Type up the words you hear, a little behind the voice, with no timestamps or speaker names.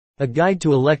A guide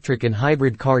to electric and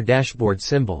hybrid car dashboard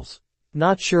symbols.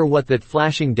 Not sure what that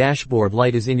flashing dashboard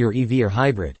light is in your EV or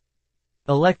hybrid?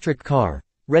 Electric car.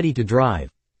 Ready to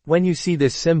drive. When you see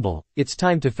this symbol, it's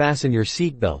time to fasten your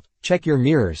seatbelt, check your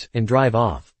mirrors, and drive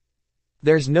off.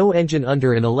 There's no engine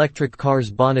under an electric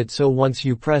car's bonnet, so once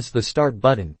you press the start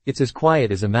button, it's as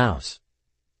quiet as a mouse.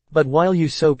 But while you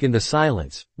soak in the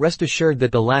silence, rest assured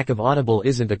that the lack of audible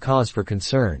isn't a cause for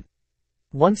concern.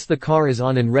 Once the car is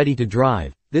on and ready to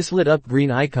drive, this lit up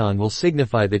green icon will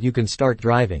signify that you can start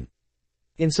driving.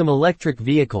 In some electric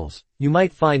vehicles, you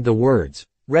might find the words,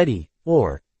 ready,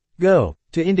 or go,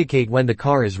 to indicate when the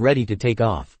car is ready to take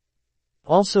off.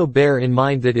 Also bear in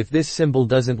mind that if this symbol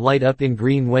doesn't light up in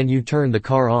green when you turn the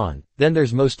car on, then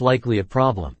there's most likely a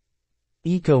problem.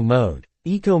 Eco Mode.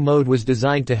 Eco Mode was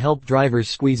designed to help drivers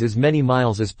squeeze as many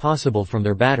miles as possible from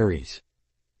their batteries.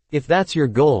 If that's your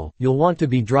goal, you'll want to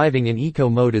be driving in Eco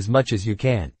Mode as much as you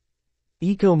can.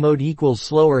 Eco Mode equals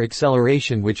slower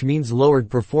acceleration, which means lowered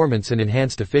performance and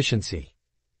enhanced efficiency.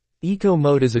 Eco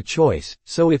Mode is a choice,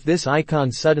 so if this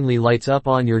icon suddenly lights up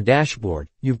on your dashboard,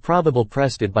 you've probably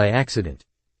pressed it by accident.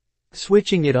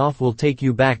 Switching it off will take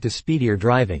you back to speedier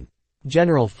driving.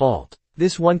 General fault.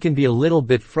 This one can be a little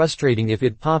bit frustrating if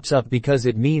it pops up because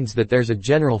it means that there's a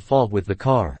general fault with the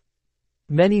car.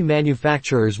 Many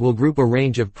manufacturers will group a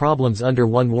range of problems under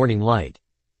one warning light.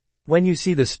 When you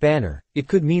see the spanner, it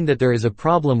could mean that there is a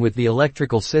problem with the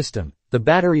electrical system, the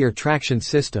battery or traction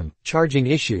system, charging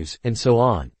issues, and so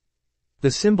on. The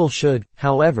symbol should,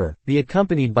 however, be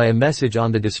accompanied by a message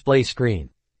on the display screen.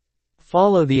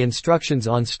 Follow the instructions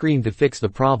on screen to fix the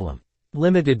problem.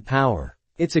 Limited power.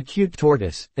 It's a cute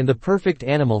tortoise, and the perfect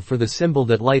animal for the symbol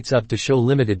that lights up to show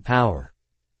limited power.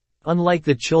 Unlike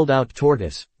the chilled-out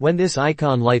tortoise, when this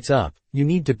icon lights up, you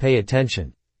need to pay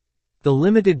attention. The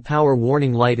limited power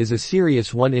warning light is a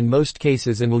serious one in most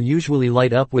cases and will usually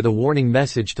light up with a warning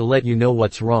message to let you know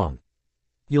what's wrong.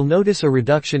 You'll notice a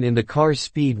reduction in the car's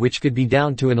speed, which could be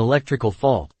down to an electrical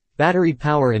fault, battery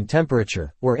power and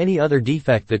temperature, or any other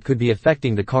defect that could be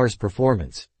affecting the car's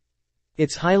performance.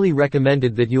 It's highly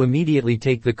recommended that you immediately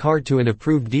take the car to an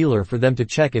approved dealer for them to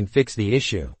check and fix the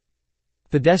issue.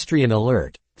 Pedestrian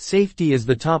alert. Safety is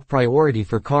the top priority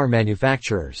for car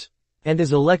manufacturers. And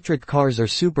as electric cars are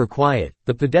super quiet,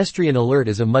 the pedestrian alert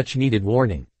is a much-needed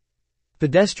warning.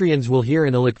 Pedestrians will hear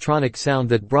an electronic sound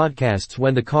that broadcasts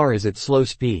when the car is at slow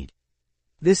speed.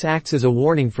 This acts as a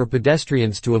warning for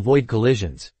pedestrians to avoid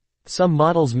collisions. Some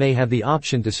models may have the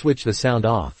option to switch the sound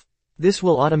off. This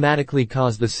will automatically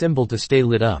cause the symbol to stay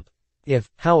lit up.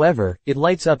 If, however, it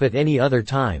lights up at any other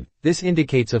time, this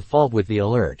indicates a fault with the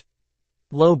alert.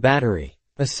 Low battery.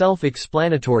 A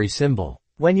self-explanatory symbol.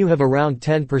 When you have around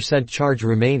 10% charge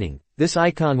remaining, this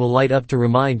icon will light up to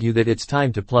remind you that it's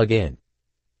time to plug in.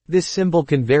 This symbol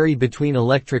can vary between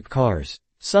electric cars.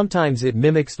 Sometimes it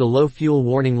mimics the low fuel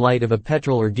warning light of a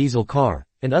petrol or diesel car,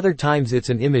 and other times it's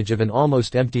an image of an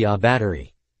almost empty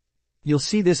battery. You'll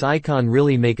see this icon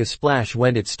really make a splash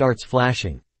when it starts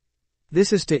flashing.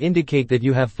 This is to indicate that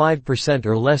you have 5%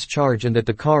 or less charge and that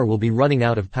the car will be running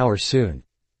out of power soon.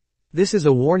 This is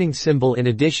a warning symbol in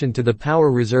addition to the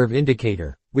power reserve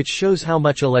indicator, which shows how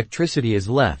much electricity is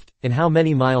left, and how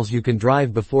many miles you can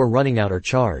drive before running out or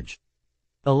charge.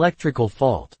 Electrical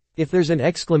fault. If there's an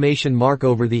exclamation mark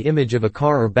over the image of a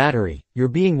car or battery, you're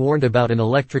being warned about an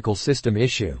electrical system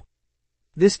issue.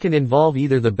 This can involve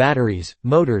either the batteries,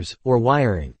 motors, or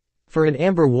wiring. For an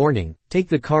amber warning, take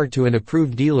the car to an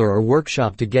approved dealer or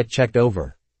workshop to get checked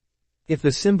over. If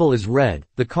the symbol is red,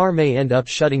 the car may end up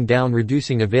shutting down,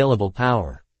 reducing available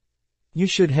power. You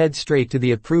should head straight to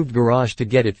the approved garage to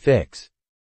get it fixed.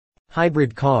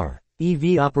 Hybrid car.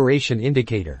 EV operation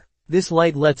indicator. This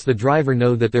light lets the driver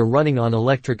know that they're running on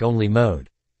electric-only mode.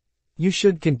 You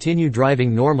should continue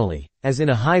driving normally, as in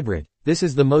a hybrid, this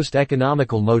is the most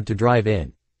economical mode to drive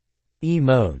in. E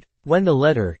mode. When the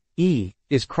letter E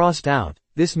is crossed out,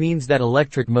 this means that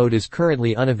electric mode is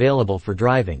currently unavailable for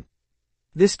driving.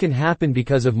 This can happen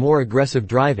because of more aggressive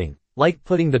driving, like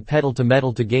putting the pedal to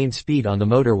metal to gain speed on the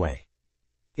motorway.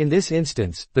 In this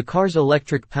instance, the car's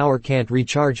electric power can't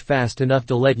recharge fast enough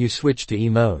to let you switch to E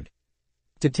mode.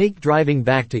 To take driving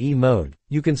back to E mode,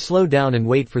 you can slow down and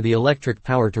wait for the electric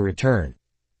power to return.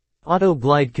 Auto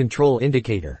glide control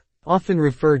indicator. Often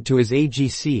referred to as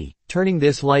AGC, turning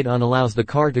this light on allows the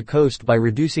car to coast by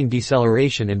reducing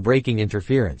deceleration and braking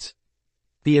interference.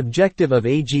 The objective of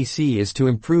AGC is to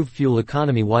improve fuel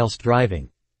economy whilst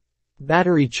driving.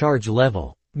 Battery charge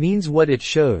level means what it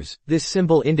shows. This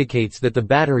symbol indicates that the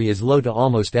battery is low to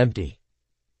almost empty.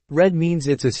 Red means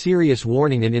it's a serious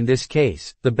warning, and in this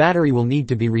case, the battery will need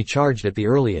to be recharged at the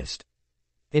earliest.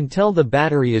 Until the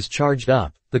battery is charged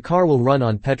up, the car will run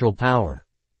on petrol power.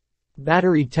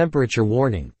 Battery temperature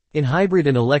warning. In hybrid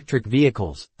and electric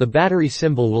vehicles, the battery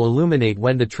symbol will illuminate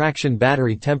when the traction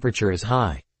battery temperature is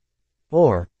high.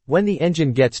 Or, when the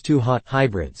engine gets too hot.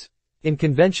 Hybrids. In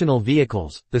conventional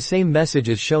vehicles, the same message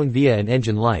is shown via an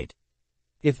engine light.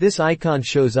 If this icon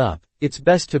shows up, it's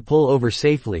best to pull over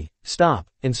safely, stop,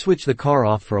 and switch the car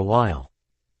off for a while.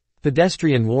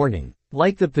 Pedestrian warning.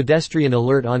 Like the pedestrian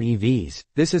alert on EVs,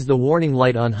 this is the warning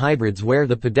light on hybrids where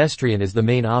the pedestrian is the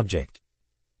main object.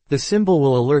 The symbol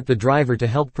will alert the driver to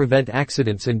help prevent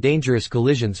accidents and dangerous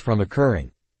collisions from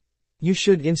occurring. You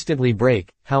should instantly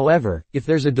brake, however, if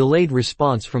there's a delayed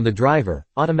response from the driver,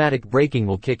 automatic braking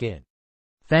will kick in.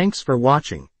 Thanks for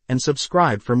watching, and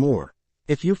subscribe for more.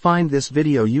 If you find this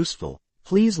video useful,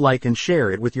 please like and share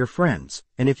it with your friends,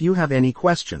 and if you have any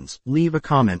questions, leave a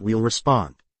comment, we'll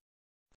respond.